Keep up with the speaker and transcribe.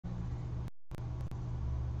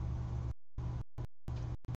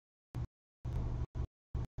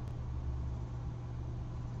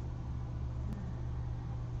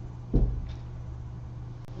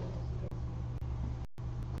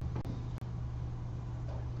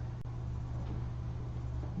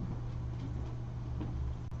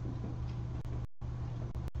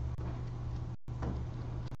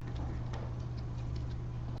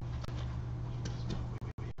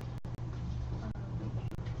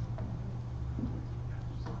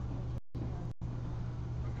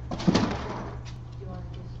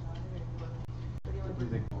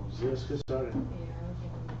Let's get started.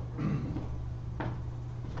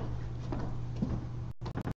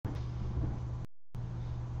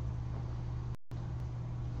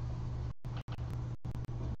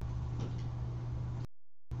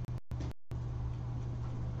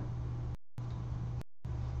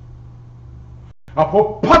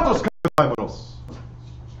 Από πάτος καθημερινός.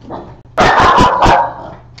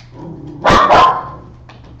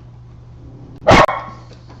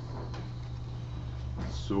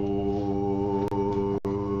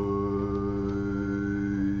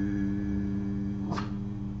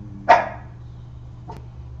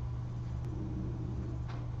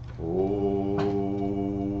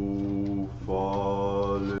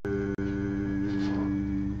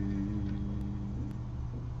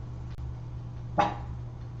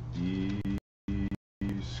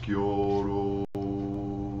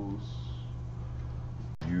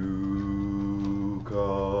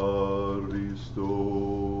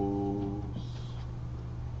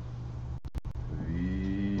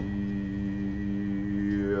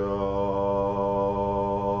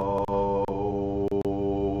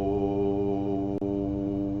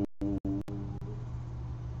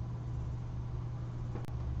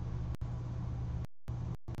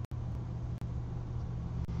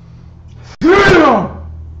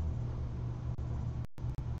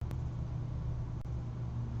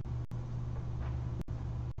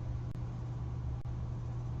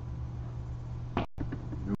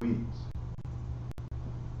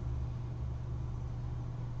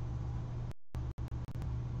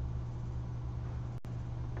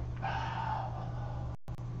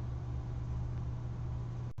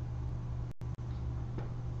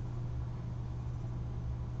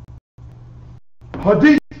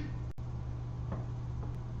 Hadith.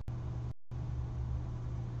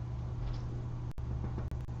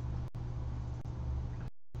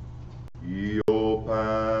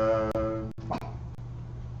 Iopan.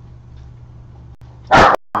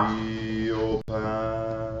 Iopan.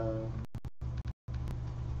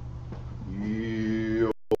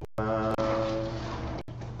 Iopan.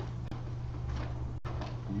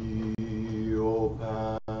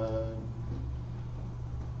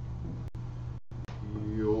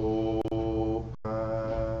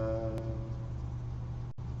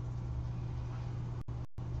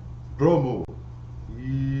 Promo.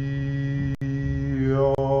 Ianges.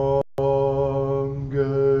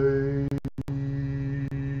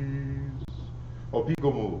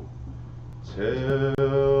 Opigomo. Teletakai.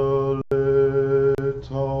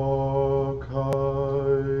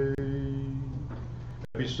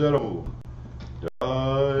 Episteromo.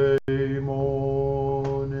 Daimones.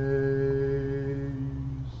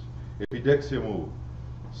 Epideximo.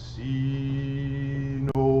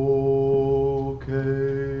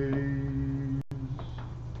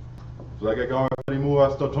 Flegagar primu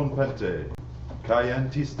astorton pente, kai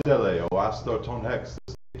antistele o astorton hex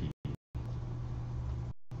sticky.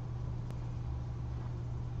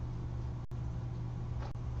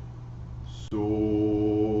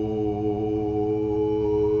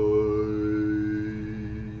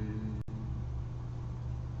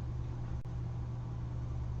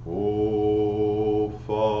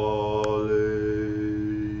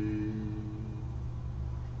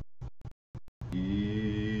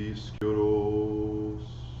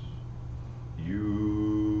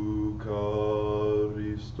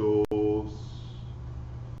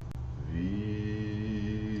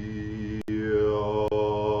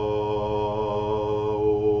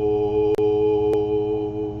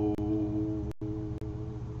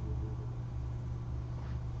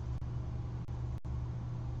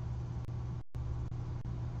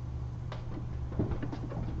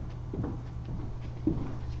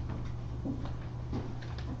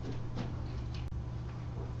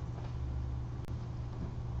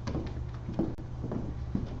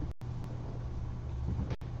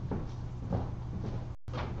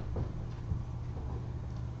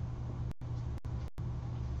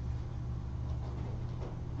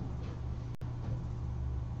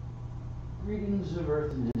 Greetings of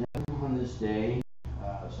Earth and Heaven on this day,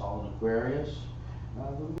 Sol in Aquarius,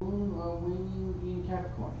 the moon waning in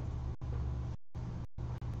Capricorn.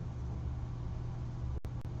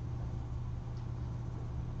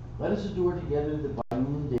 Let us adore together the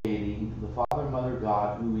bilumin deity, the Father, Mother,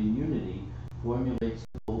 God, who in unity formulates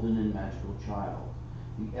the golden and magical child,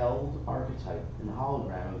 the Eld archetype and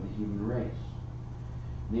hologram of the human race.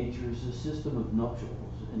 Nature is a system of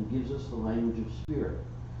nuptials and gives us the language of spirit,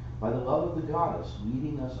 by the love of the goddess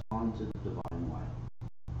leading us on to the divine light.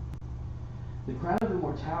 The crown of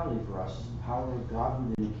immortality for us is the power of God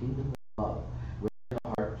within a kingdom of love, where the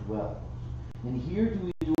heart dwells. And here do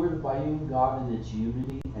we adore the bilumin God in its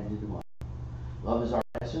unity and in love. Love is our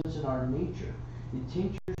essence and our nature. It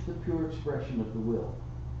tinctures the pure expression of the will.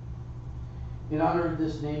 In honor of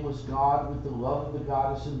this nameless God, with the love of the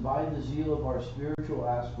goddess, and by the zeal of our spiritual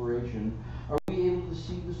aspiration, are we able to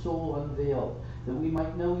see the soul unveiled, that we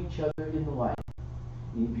might know each other in the light,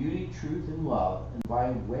 in beauty, truth, and love, and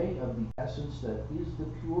by way of the essence that is the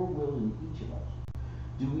pure will in each of us,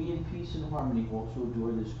 do we in peace and harmony also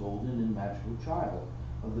adore this golden and magical child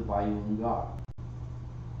of the Biune God.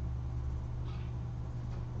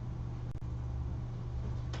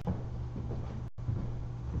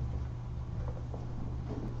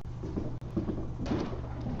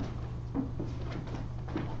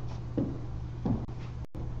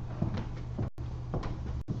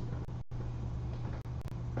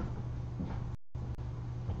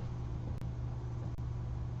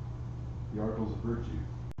 The Articles of Virtue.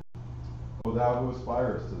 O thou who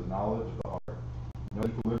aspirest to the knowledge of the heart, no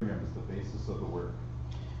equilibrium is the basis of the work.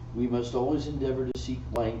 We must always endeavor to seek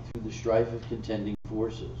light through the strife of contending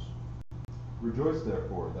forces. Rejoice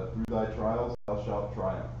therefore that through thy trials thou shalt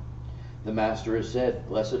triumph. The Master has said,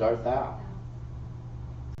 Blessed art thou.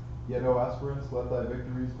 Yet, O aspirants, let thy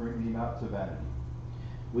victories bring thee not to vanity.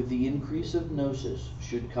 With the increase of gnosis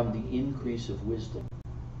should come the increase of wisdom.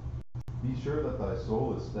 Be sure that thy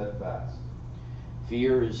soul is steadfast.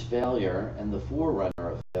 Fear is failure and the forerunner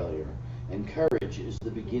of failure, and courage is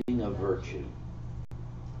the beginning of virtue.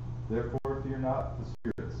 Therefore fear not the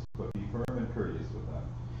spirits, but be firm and courteous with them.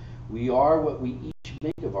 We are what we each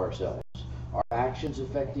make of ourselves, our actions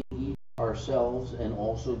affecting each ourselves and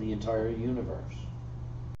also the entire universe.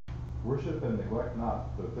 Worship and neglect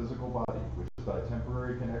not the physical body, which is thy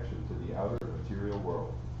temporary connection to the outer material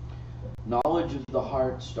world. Knowledge of the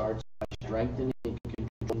heart starts by strengthening and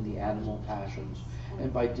controlling the animal passions,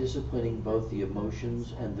 and by disciplining both the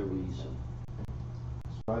emotions and the reason.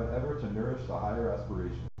 Strive ever to nourish the higher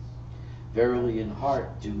aspirations. Verily in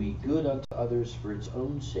heart do we good unto others for its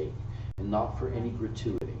own sake, and not for any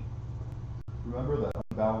gratuity. Remember that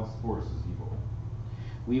unbalanced force is evil.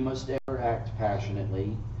 We must ever act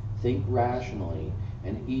passionately, think rationally,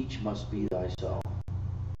 and each must be thyself.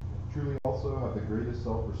 Truly also have the greatest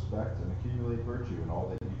self-respect and accumulate virtue in all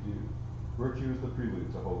that you do. Virtue is the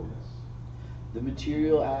prelude to holiness. The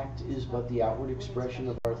material act is but the outward expression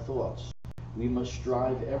of our thoughts. We must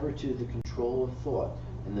strive ever to the control of thought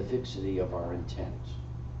and the fixity of our intent.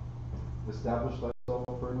 Establish thyself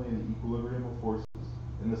firmly in the equilibrium of forces,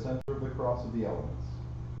 in the center of the cross of the elements,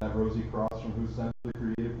 that rosy cross from whose center the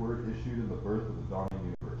creative word issued in the birth of the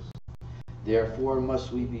dawning universe. Therefore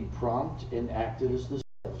must we be prompt and active as the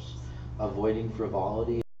sylphs, avoiding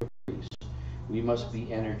frivolity and caprice. We must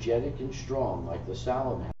be energetic and strong like the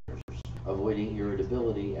salamanders, avoiding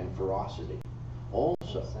irritability and ferocity.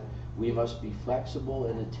 Also, we must be flexible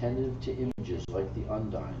and attentive to images like the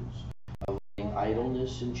undines, avoiding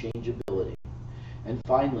idleness and changeability. And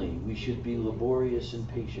finally, we should be laborious and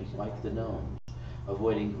patient like the gnomes,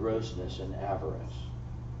 avoiding grossness and avarice.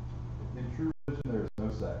 In true religion there is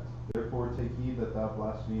no sect. Therefore take heed that thou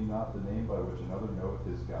blaspheme not the name by which another knoweth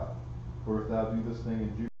his God. For if thou do this thing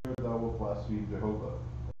in Judah, thou wilt blaspheme Jehovah,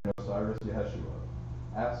 and Osiris Yeshua.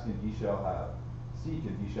 Ask and ye shall have. Seek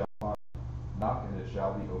and ye shall find. Knock and it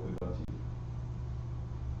shall be opened unto you.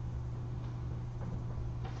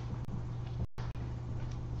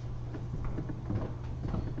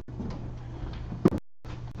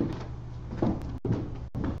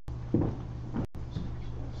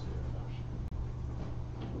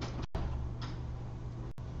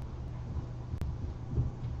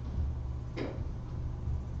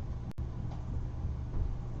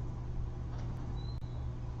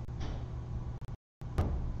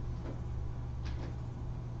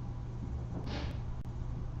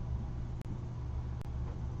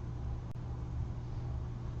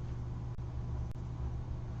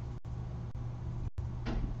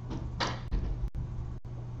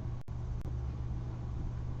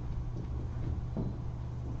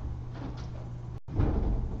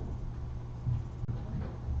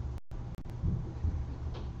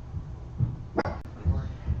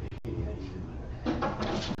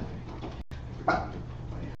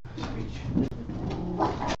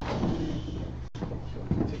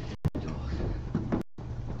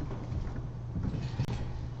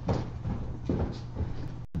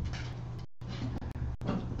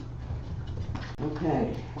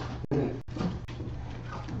 Okay. A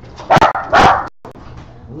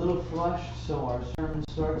little flushed, so our sermon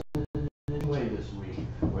starts in a new way this week,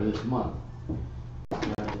 or this month.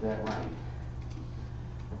 Is that right?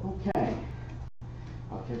 Okay.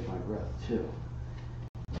 I'll catch my breath, too.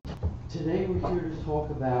 Today we're here to talk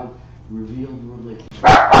about revealed religion.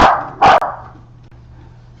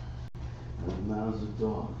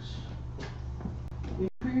 dogs. In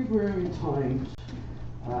pre-agrarian times,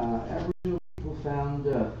 Aboriginal people found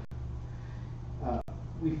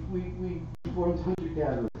we formed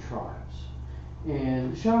hunter-gatherer tribes,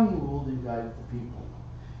 and the shaman ruled and guided the people.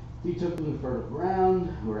 He took them to fertile ground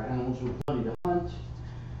where animals were plenty to hunt,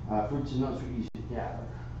 fruits and nuts were easy to gather,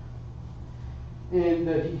 and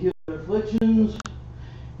he healed their afflictions.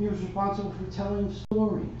 He was responsible for telling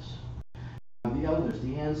stories. The elders,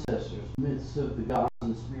 the ancestors, myths of the gods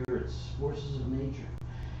and spirits, forces of nature.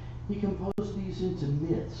 He composed these into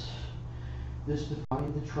myths. This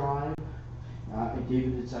defined the tribe and gave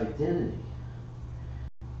it its identity.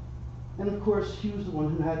 And of course, he was the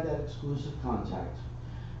one who had that exclusive contact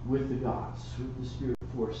with the gods, with the spirit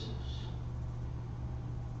forces.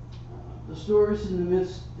 The stories in the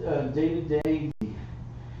myths, day to day, the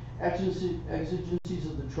exigencies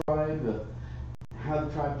of the tribe, how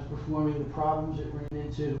the tribe was performing, the problems it ran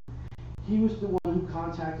into. He was the one who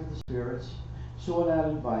contacted the spirits, sought out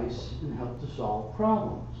advice, and helped to solve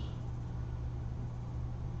problems.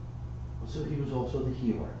 So he was also the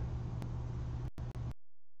healer.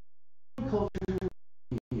 Culture,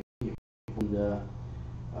 and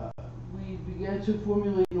we began to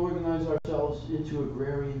formulate and organize ourselves into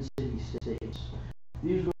agrarian city-states.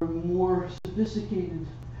 These were more sophisticated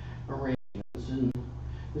arrangements, and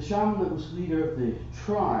the shaman that was leader of the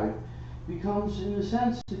tribe becomes, in a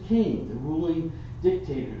sense, the king, the ruling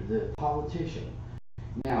dictator, the politician.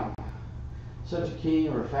 Now, such a king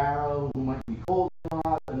or a pharaoh who might be called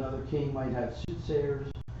God, another king might have soothsayers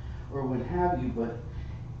or what have you, but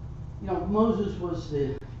Moses was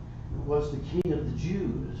the king of the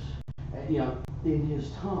Jews, in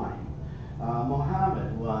his time.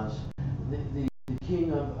 Muhammad was the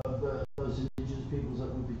king of those indigenous peoples that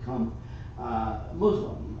would become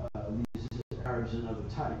Muslim, these Arabs and other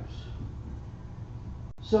types.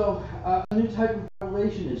 So a new type of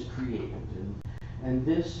revelation is created, and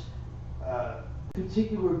this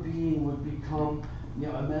particular being would become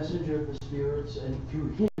a messenger of the spirits, and through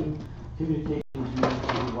him communication was made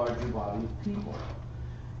to a larger body of people.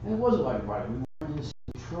 And it was a larger body. We weren't in the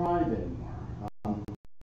same tribe anymore.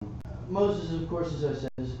 Moses, of course, as I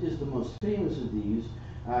said, is the most famous of these.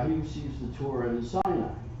 He receives the Torah in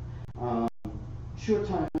Sinai. Short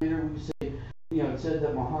time later, we say, it said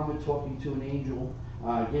that Muhammad, talking to an angel,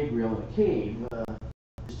 Gabriel, in a cave,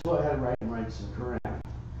 is taught how to write and writes the Quran.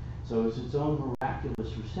 So it's its own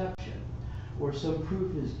miraculous reception, or some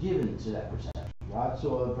proof is given to that reception.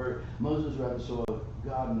 Moses rather saw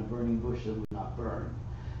God in a burning bush that would not burn.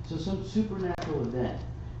 So some supernatural event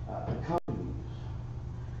accompanies.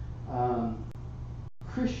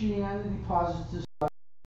 Christianity posits this God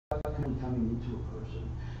coming into a person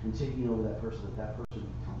and taking over that person, that person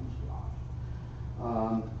becomes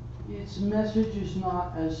God. Its message is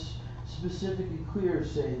not as specific and clear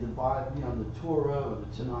as, say, the Bible, the Torah or the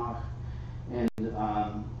Tanakh and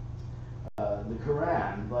the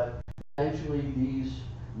Quran, but eventually these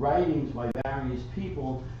writings by various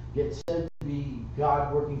people get said to be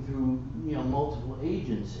God working through multiple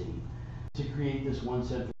agency to create this one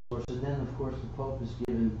central source. And then, of course, the Pope is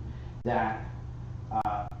given that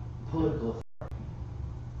political authority.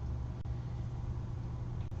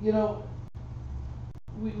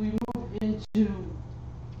 We move into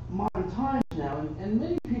modern times now, and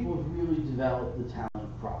many people have really developed the talent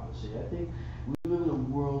of prophecy. I think we live in a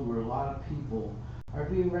world where a lot of people are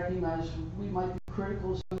being recognized. We might be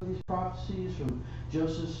critical of some of these prophecies, from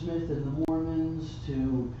Joseph Smith and the Mormons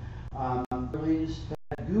to the latest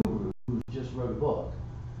guru who just wrote a book.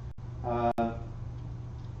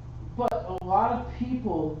 But a lot of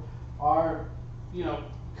people are,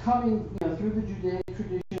 coming through the Judaic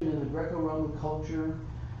tradition and the Greco-Roman culture.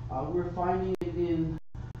 We're finding it in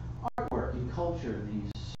artwork and culture,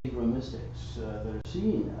 these sacred mystics that are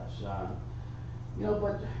seeing us.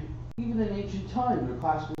 But even in ancient times, or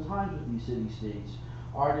classical times with these city-states,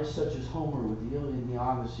 artists such as Homer with the Iliad and the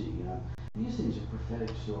Odyssey, these things are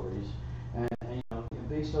prophetic stories, and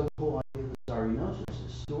based on the whole idea of the starry gnosis, a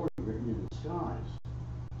story written in the skies.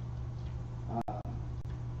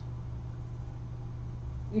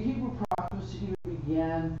 The Hebrew prophets even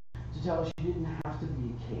began to tell us you didn't have to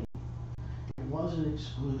be a king. It wasn't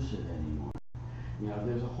exclusive anymore.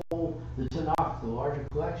 There's the Tanakh, the larger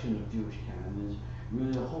collection of Jewish canon, is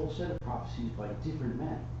really a whole set of prophecies by different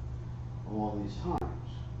men of all these times.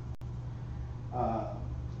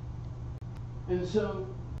 And so,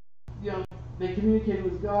 they communicated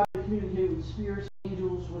with God, they communicated with spirits,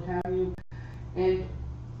 angels, what have you, and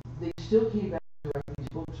they still came back to write these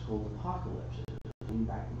books called Apocalypses. They came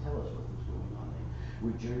back to tell us what was going on. They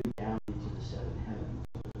would journey down into the seven heavens.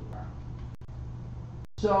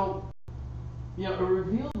 So, A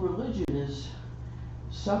revealed religion is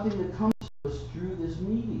something that comes to us through this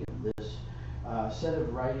medium, this set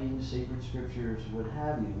of writings, sacred scriptures, what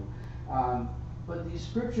have you. But these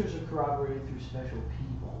scriptures are corroborated through special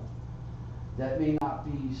people that may not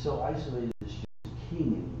be so isolated as just a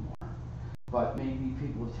king anymore, but maybe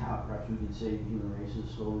people with talent. Perhaps we could say the human race is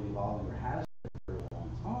slowly evolving, or has been for a long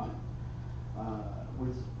time,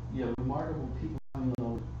 with remarkable people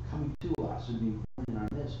coming to us and being born in our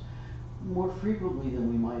midst more frequently than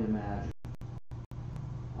we might imagine.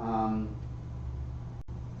 And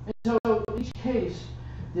so in each case,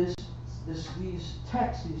 these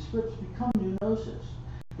texts, these scripts become new gnosis.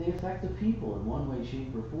 They affect the people in one way,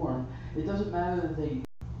 shape, or form. It doesn't matter that they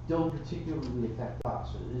don't particularly affect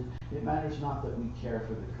us. It matters not that we care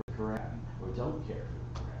for the Quran or don't care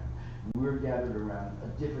for the Quran. We're gathered around a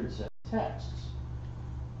different set of texts.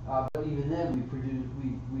 But even then,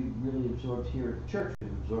 we really absorbed here at the church.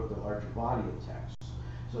 We've absorbed a larger body of texts.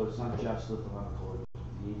 So it's not just the Thelemical, it's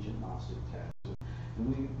the ancient Gnostic texts.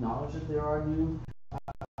 And we acknowledge that there are new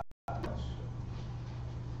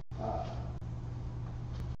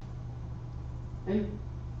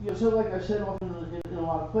and so like I've said often in a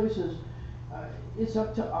lot of places, it's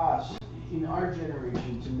up to us in our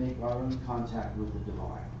generation to make our own contact with the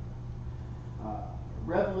divine.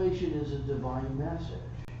 Revelation is a divine message.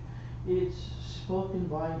 It's spoken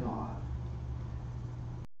by God.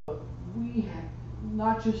 But we,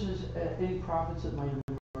 not just as any prophets that might have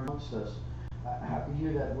been amongst us, have to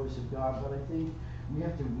hear that voice of God, but I think we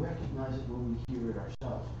have to recognize it when we hear it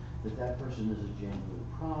ourselves, that person is a genuine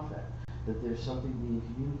prophet, that there's something being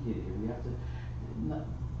communicated here. We have to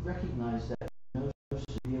recognize that,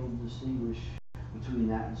 to be able to distinguish between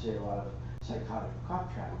that and, say, a lot of psychotic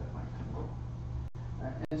claptrap that might come along.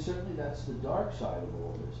 And certainly that's the dark side of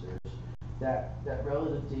all this. There's that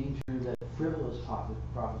relative danger that frivolous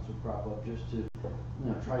prophets would prop up just to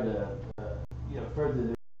try to further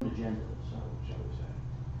their own agendas, shall we say.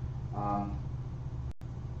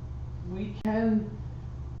 We can,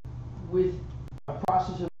 with a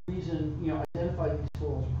process of reason, identify these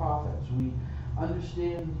false prophets. We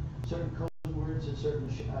understand certain code words and certain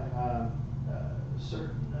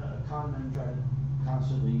con men try to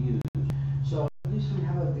constantly use. So at least we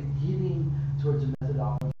have a beginning towards a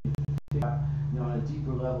methodology to figure out, on a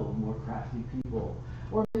deeper level, more crafty people,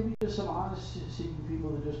 or maybe just some honest-seeking people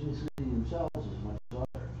that are just misleading themselves as much as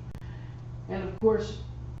others. And of course,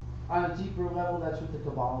 on a deeper level, that's what the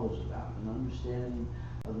Kabbalah is about, an understanding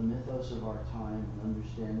of the mythos of our time, an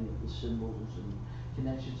understanding of the symbols and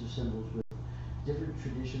connections of symbols with different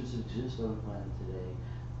traditions that exist on the planet today,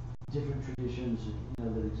 different traditions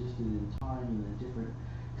that existed in time, and the different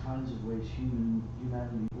kinds of ways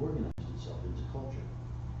humanity organized itself into culture.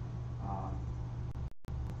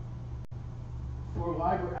 For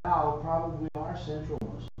Liber Al, probably our central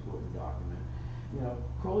most important document,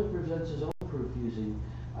 Crowley presents his own proof using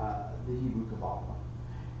the Hebrew Kabbalah.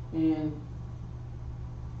 And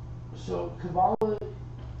so Kabbalah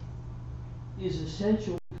is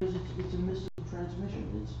essential because it's a mystical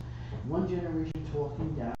transmission. It's one generation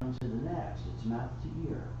talking down to the next. It's mouth to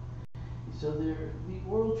ear. So the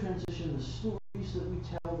oral transition, the stories that we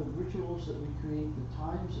tell, the rituals that we create, the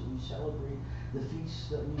times that we celebrate, the feasts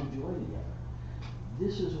that we enjoy together,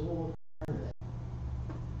 this is all part of it.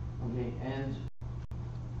 Okay, and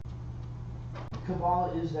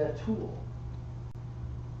Kabbalah is that tool.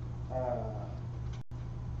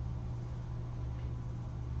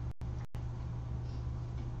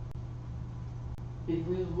 If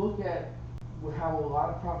we look at how a lot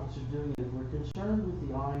of prophets are doing it, we're concerned with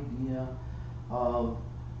the idea of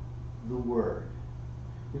the Word.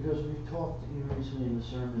 Because we've talked recently in the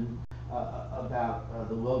sermon about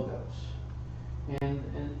the Logos. And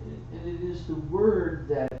it is the Word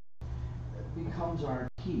that becomes our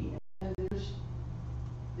key. And there's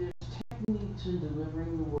techniques in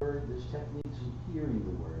delivering the Word, there's techniques in hearing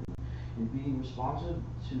the Word, and being responsive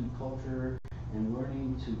to culture and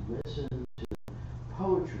learning to listen to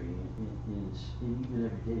poetry in even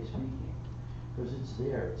everyday speaking, because it's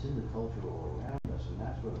there, it's in the culture all around us, and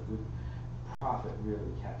that's what a good prophet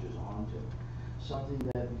really catches on to. Something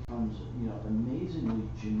that becomes, amazingly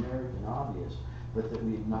generic and obvious, but that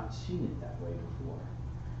we have not seen it that way before.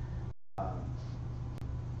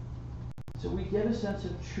 So we get a sense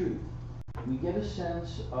of truth. We get a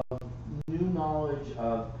sense of new knowledge,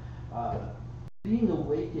 of being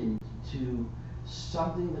awakened to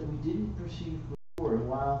something that we didn't perceive before. And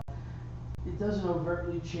while it doesn't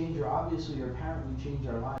overtly change or obviously or apparently change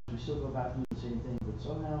our lives, we still go back and do the same thing, but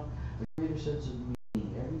somehow a greater sense of meaning.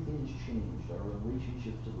 Everything has changed. Our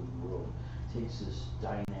relationship to the world takes this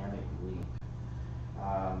dynamic leap.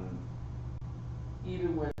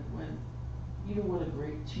 even when a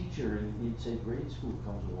great teacher in say grade school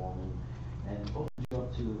comes along and opens you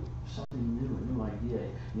up to something new, a new idea,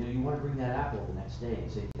 you want to bring that apple the next day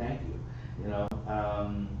and say thank you.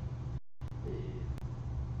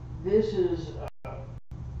 This is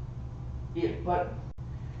it. But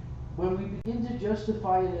when we begin to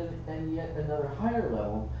justify it and yet another higher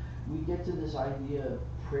level, we get to this idea of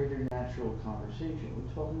preternatural conversation.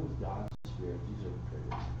 We're talking with God and Spirit. These are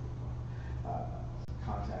preternatural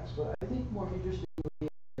contacts. But I think more interestingly,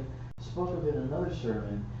 I spoke of in another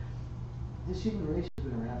sermon, this human race has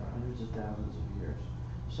been around for hundreds of thousands of years.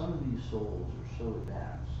 Some of these souls are so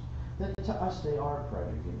advanced that to us they are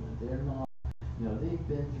preterhuman. They're not, they've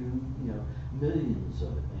been through, millions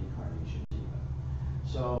of incarnations even.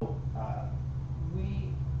 So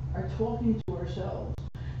we are talking to ourselves.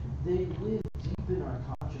 They live deep in our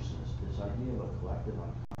consciousness, this idea of a collective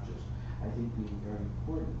unconscious, I think being very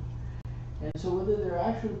important. And so whether they're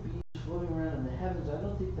actual beings floating around in the heavens, I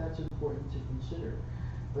don't think that's important to consider.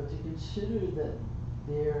 But to consider that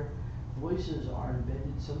their voices are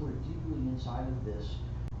embedded somewhere deeply inside of this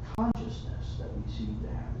consciousness that we seem to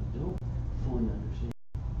have and don't fully understand.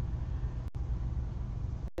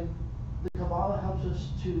 And the Kabbalah helps us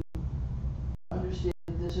to understand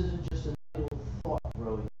that this isn't just an idle thought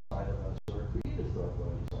growing inside of us or a creative thought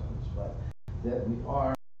growing inside of us, but that we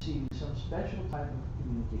are receiving some special type of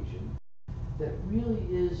communication that really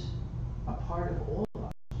is a part of all of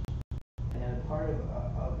us and a part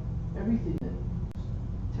of everything that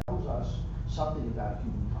tells us something about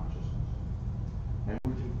human consciousness. And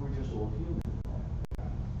we're just all human.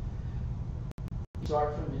 You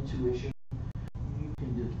start from intuition. You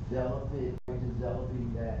can develop it by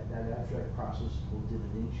developing that abstract process called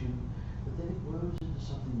divination, but then it grows into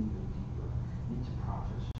something even deeper, into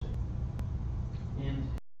prophecy. And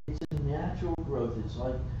it's a natural growth. It's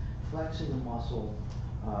like flexing a muscle.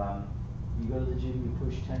 You go to the gym, you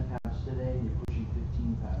push 10 pounds today, and you're pushing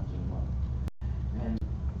 15 pounds in a month. And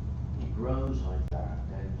it grows like that.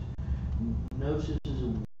 And gnosis is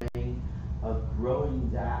a way of growing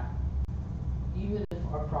that, even if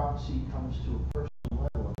our prophecy comes to a personal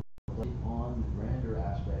level, on the grander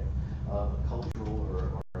aspect of a cultural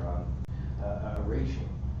or a racial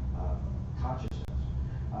consciousness.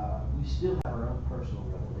 We still have our own personal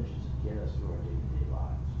revelations that get us through our day-to-day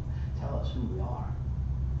lives, tell us who we are.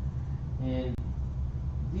 And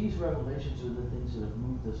these revelations are the things that have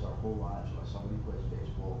moved us our whole lives. Like somebody plays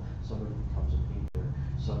baseball, somebody becomes a painter,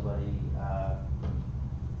 somebody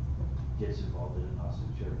gets involved in a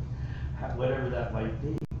Gnostic church, whatever that might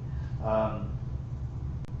be.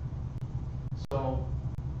 So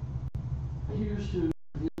here's to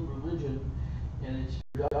real religion and its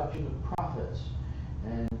production of prophets,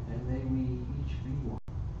 and may we each be one,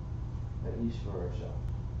 at least for ourselves.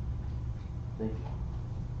 Thank you.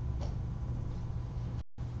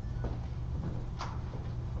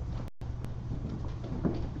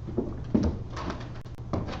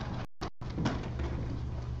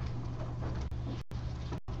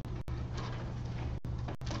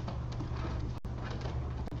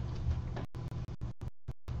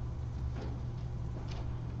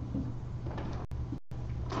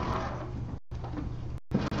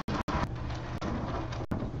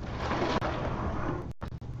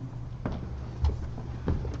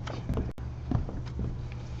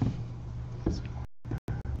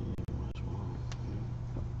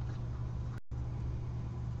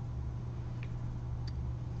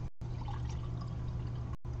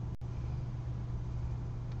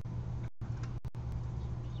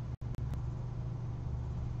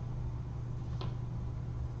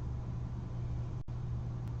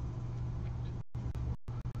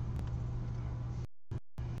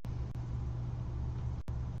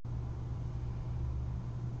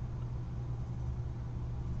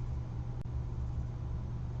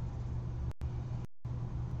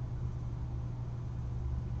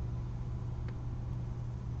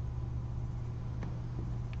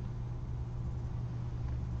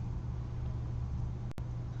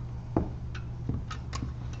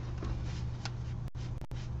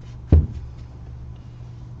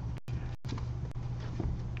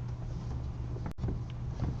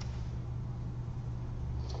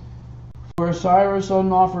 For Osiris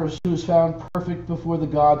Onofris, who is found perfect before the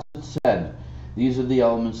gods, had said, "These are the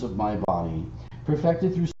elements of my body,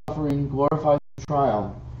 perfected through suffering, glorified through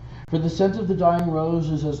trial. For the scent of the dying rose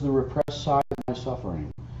is as the repressed sigh of my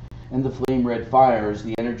suffering, and the flame-red fire is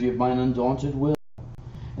the energy of mine undaunted will.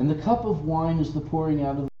 And the cup of wine is the pouring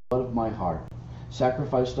out of the blood of my heart,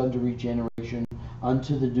 sacrificed unto regeneration,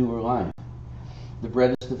 unto the newer life. The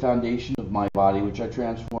bread is the foundation of my body, which I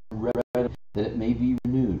transform red, that it may be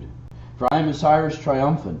renewed. For I am Osiris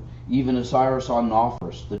triumphant, even Osiris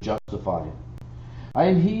Omniferous, the justified. I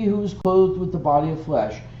am he who is clothed with the body of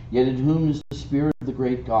flesh, yet in whom is the spirit of the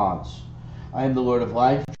great gods. I am the Lord of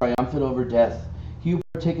life, triumphant over death. He who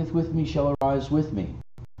partaketh with me shall arise with me.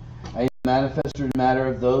 I am the manifested matter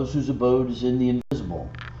of those whose abode is in the invisible.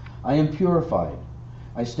 I am purified.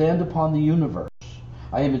 I stand upon the universe.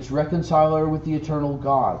 I am its reconciler with the eternal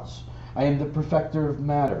gods. I am the perfecter of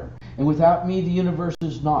matter, and without me the universe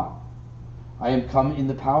is not. I am come in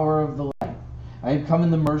the power of the light. I am come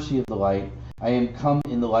in the mercy of the light. I am come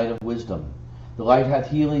in the light of wisdom. The light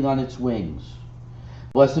hath healing on its wings.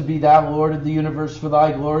 Blessed be thou, Lord of the universe, for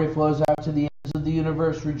thy glory flows out to the ends of the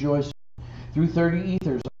universe, rejoicing. Through 30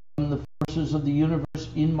 ethers I am the forces of the universe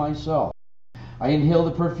in myself. I inhale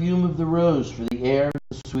the perfume of the rose, for the air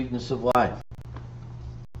is the sweetness of life.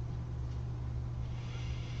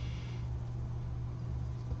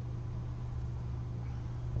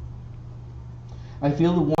 I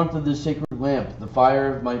feel the warmth of this sacred lamp, the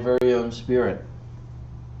fire of my very own spirit.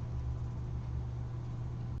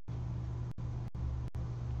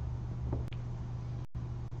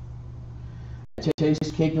 I taste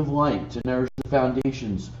this cake of light to nourish the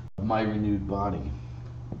foundations of my renewed body.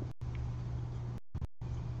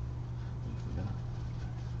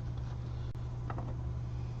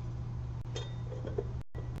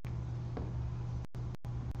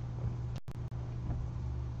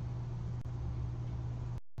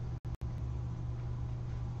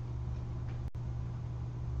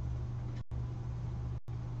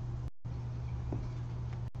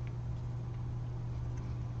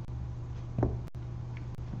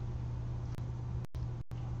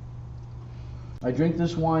 I drink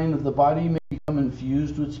this wine that the body may become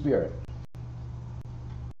infused with spirit.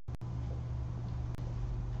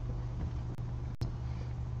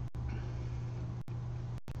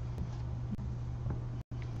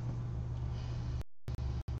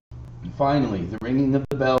 And finally, the ringing of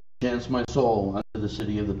the bell chants my soul unto the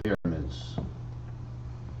city of the pyramids.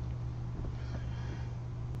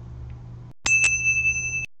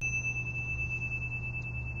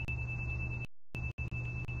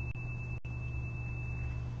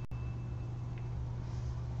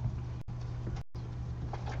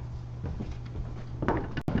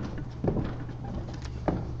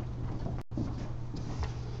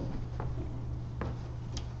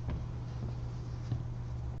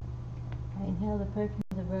 I inhale the perfume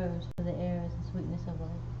of the rose, for the air is the sweetness of life.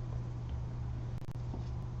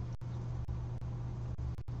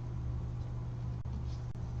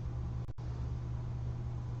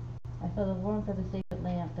 I feel the warmth of the sacred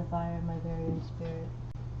lamp, the fire of my very own spirit.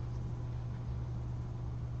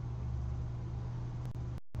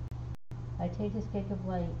 I take this cake of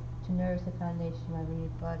light to nourish the foundation of my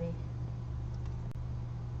renewed body.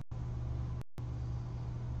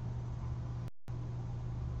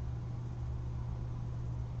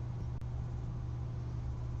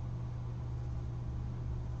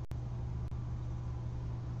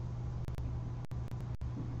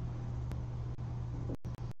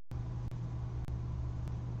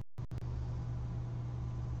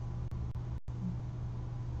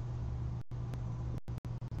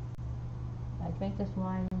 I drink this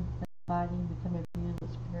wine, and the body become infused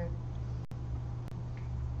with spirit.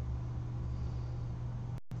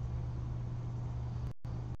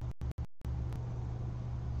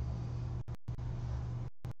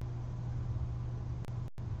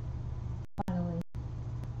 Finally,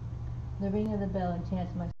 the ring of the bell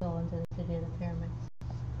enchants my soul into the city of the pyramids.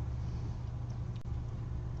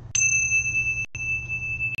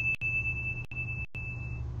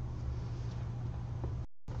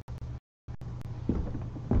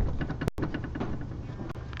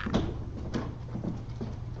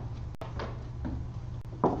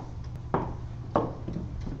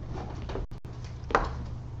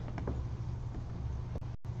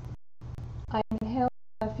 I inhale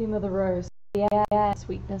the perfume of the rose, the air,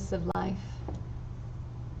 sweetness of life.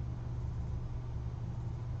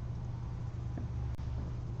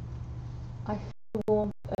 I feel the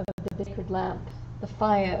warmth of the sacred lamp, the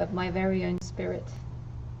fire of my very own spirit.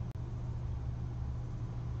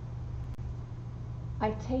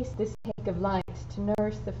 I taste this cake of light to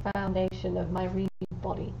nourish the foundation of my renewed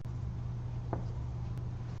body.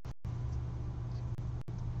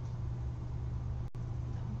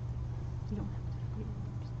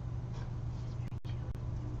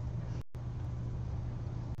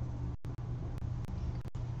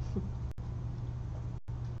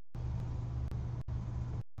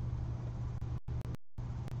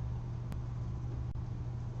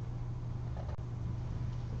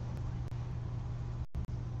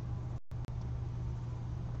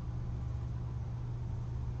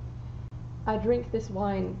 I drink this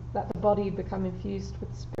wine, that the body become infused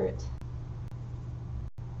with spirit.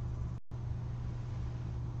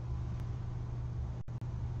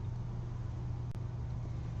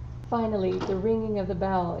 Finally, the ringing of the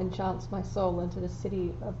bell enchants my soul into the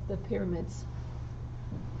city of the pyramids.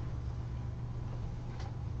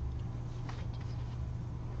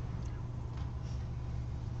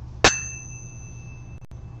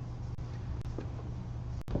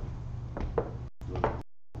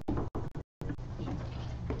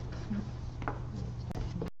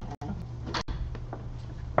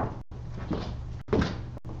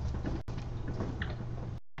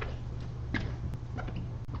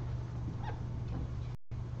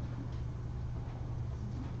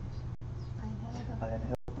 I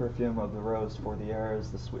inhale the perfume of the rose, for the air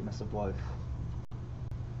is the sweetness of life.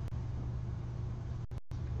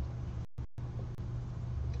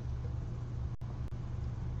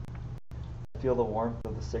 I feel the warmth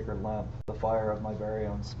of the sacred lamp, the fire of my very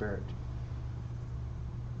own spirit.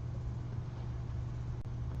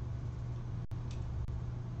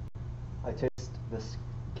 I taste this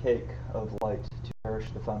cake of light to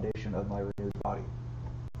nourish the foundation of my renewed body.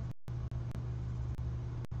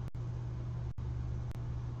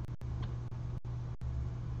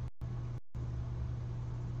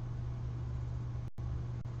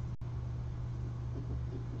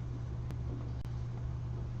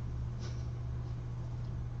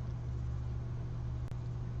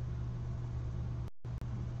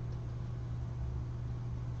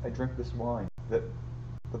 I drink this wine, that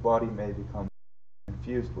the body may become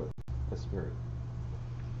infused with the spirit.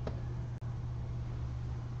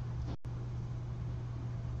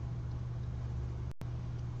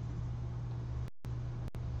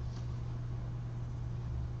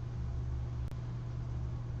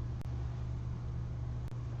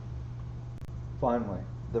 Finally,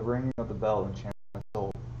 the ringing of the bell enchants my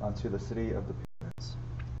soul unto the city of the pyramids.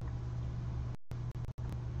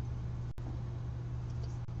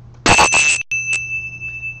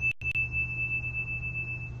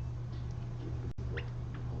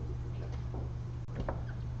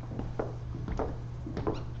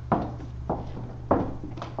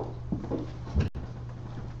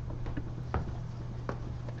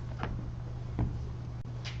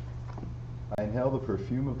 I inhale the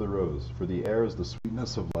perfume of the rose, for the air is the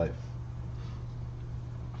sweetness of life.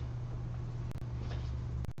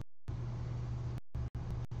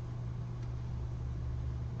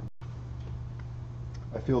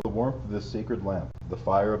 I feel the warmth of this sacred lamp, the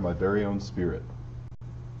fire of my very own spirit.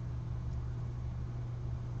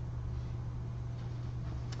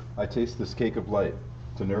 I taste this cake of light,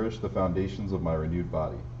 to nourish the foundations of my renewed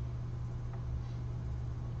body.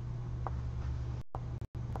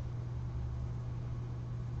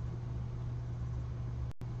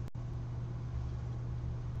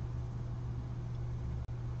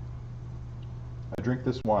 I drink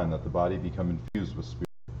this wine, that the body become infused with spirit.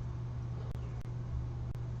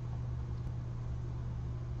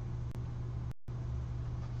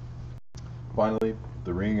 Finally,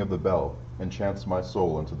 the ringing of the bell enchants my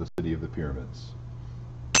soul into the city of the pyramids.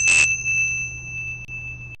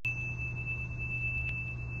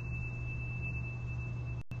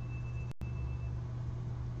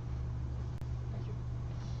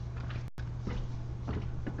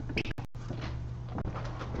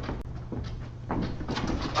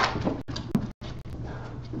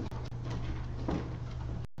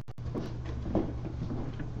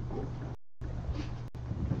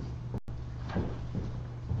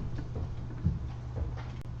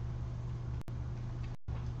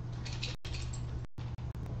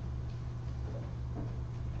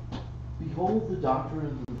 Behold the doctrine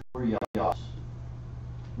of the Four Yods.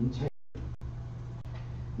 Integrity.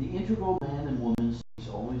 The integral man and woman seeks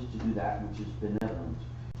always to do that which is benevolent,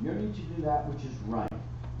 yearning to do that which is right.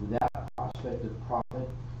 Without prospect of profit,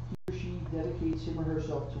 he or she dedicates him or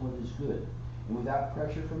herself to what is good, and without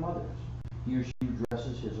pressure from others, he or she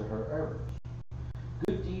redresses his or her errors.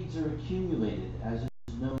 Good deeds are accumulated, as it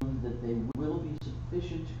is known that they will be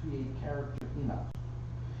sufficient to create character in us.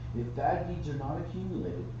 If bad deeds are not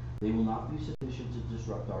accumulated, they will not be sufficient to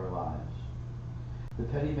disrupt our lives. The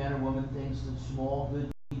petty man or woman thinks that small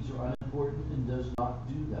good deeds are unimportant and does not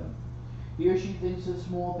do them. He or she thinks that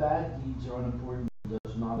small bad deeds are unimportant and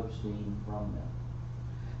does not abstain from them.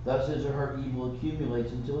 Thus his or her evil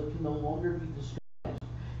accumulates until it can no longer be disguised,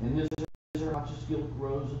 and his or her conscious guilt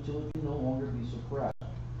grows until it can no longer be suppressed.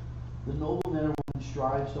 The noble man or woman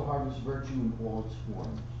strives to harvest virtue in all its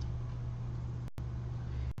forms.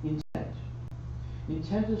 Intent.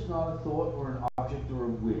 Intent is not a thought or an object or a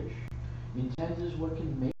wish. Intent is what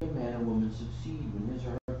can make a man or woman succeed when his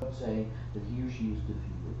or her thoughts say that he or she is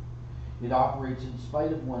defeated. It operates in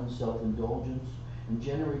spite of one's self-indulgence and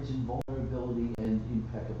generates invulnerability and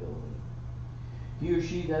impeccability. He or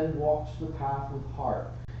she then walks the path with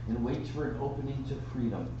heart and waits for an opening to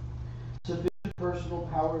freedom. Sufficient personal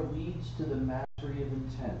power leads to the mastery of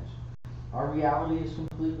intent. Our reality is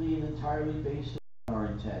completely and entirely based on our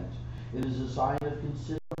intent. It is a sign of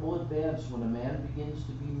considerable advance when a man begins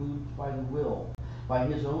to be moved by the will, by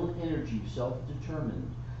his own energy,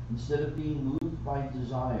 self-determined, instead of being moved by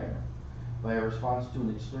desire, by a response to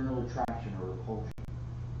an external attraction or repulsion.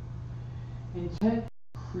 Intent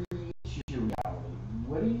creates your reality.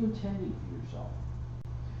 What are you intending for yourself?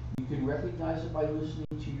 You can recognize it by listening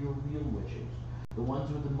to your real wishes, the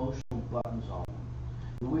ones with emotional buttons on them,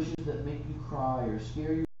 the wishes that make you cry or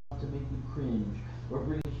scare you to make you cringe, or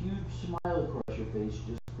bring a huge smile across your face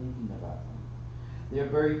just thinking about them. They are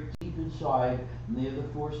buried deep inside, and they are the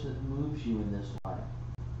force that moves you in this life.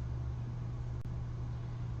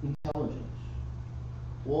 Intelligence.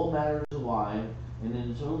 All matter is alive, and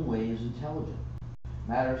in its own way is intelligent.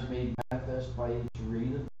 Matter is made manifest by its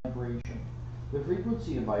rate of vibration. The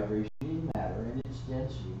frequency of vibration in matter and its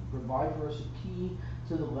density provide for us a key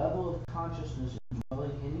to the level of consciousness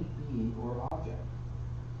indwelling any being or object.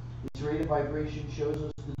 Its rate of vibration shows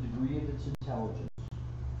us the degree of its intelligence.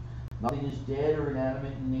 Nothing is dead or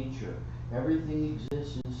inanimate in nature. Everything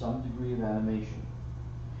exists in some degree of animation.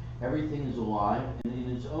 Everything is alive, and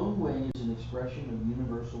in its own way is an expression of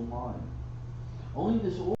universal mind. Only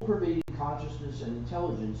this all-pervading consciousness and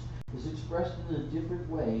intelligence is expressed in a different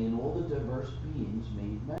way in all the diverse beings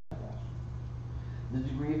made manifest. The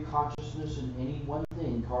degree of consciousness in any one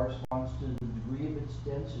thing corresponds to the degree of its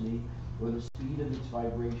density or the speed of its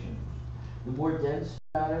vibrations. The more dense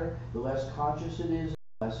matter, the less conscious it is,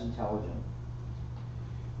 and less intelligent.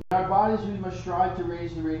 In our bodies, we must strive to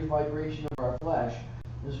raise the rate of vibration of our flesh,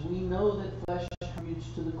 as we know that flesh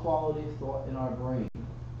contributes to the quality of thought in our brain.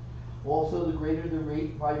 Also, the greater the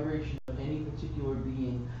rate vibration of any particular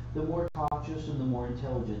being, the more conscious and the more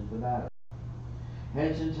intelligent the matter.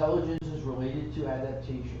 Hence, intelligence is related to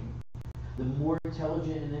adaptation. The more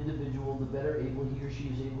intelligent an individual, the better able he or she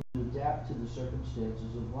is able to adapt to the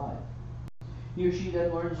circumstances of life. He or she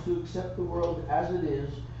then learns to accept the world as it is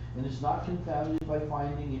and is not confounded by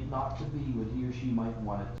finding it not to be what he or she might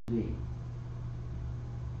want it to be.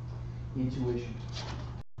 Intuition.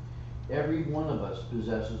 Every one of us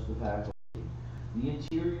possesses the faculty, the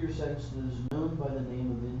interior sense that is known by the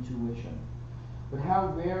name of intuition. But how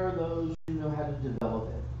rare are those who know how to develop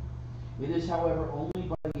it. It is, however, only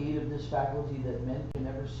by the aid of this faculty that men can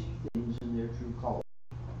ever see things in their true color.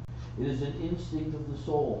 It is an instinct of the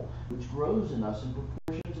soul, which grows in us in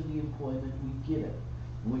proportion to the employment we give it,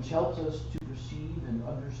 and which helps us to perceive and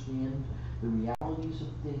understand the realities of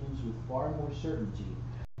things with far more certainty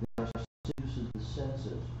than our use of the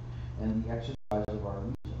senses and the exercise of our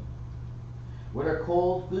reason. What are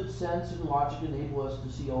called good sense and logic enable us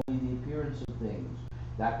to see only the appearance of things,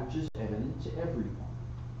 that which is evident to everyone.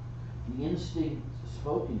 The instinct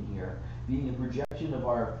spoken here being a projection of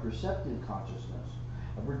our perceptive consciousness,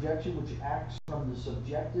 a projection which acts from the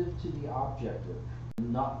subjective to the objective,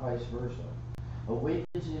 and not vice versa,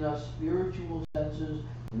 awakens in us spiritual senses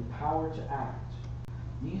and power to act.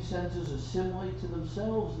 These senses assimilate to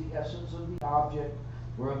themselves the essence of the object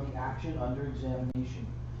or of the action under examination,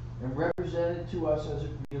 and represent it to us as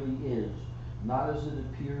it really is, not as it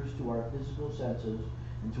appears to our physical senses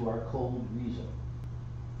and to our cold reason.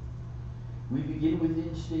 We begin with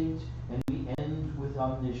instinct and we end with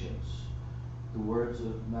omniscience. The words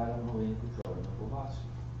of Madame Helene Petrovna Blavatsky.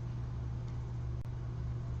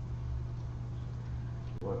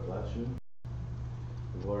 Lord bless you.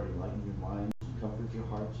 The Lord enlighten your minds and comfort your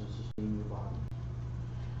hearts and sustain your bodies.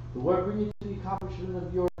 The Lord bring you to the accomplishment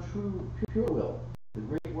of your true, pure will, the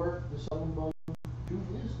great work, the summum bonum, true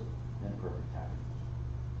wisdom, and perfect happiness.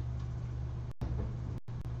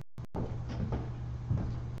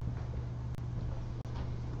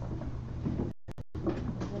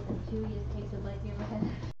 The chewiest case of life you ever had.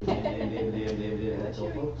 That's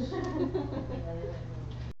all, folks.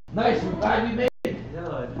 Nice, we're glad we made it. Yeah,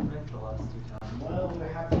 I didn't make the last two times. Well, we're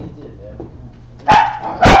happy you did, man. I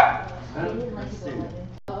didn't like to go like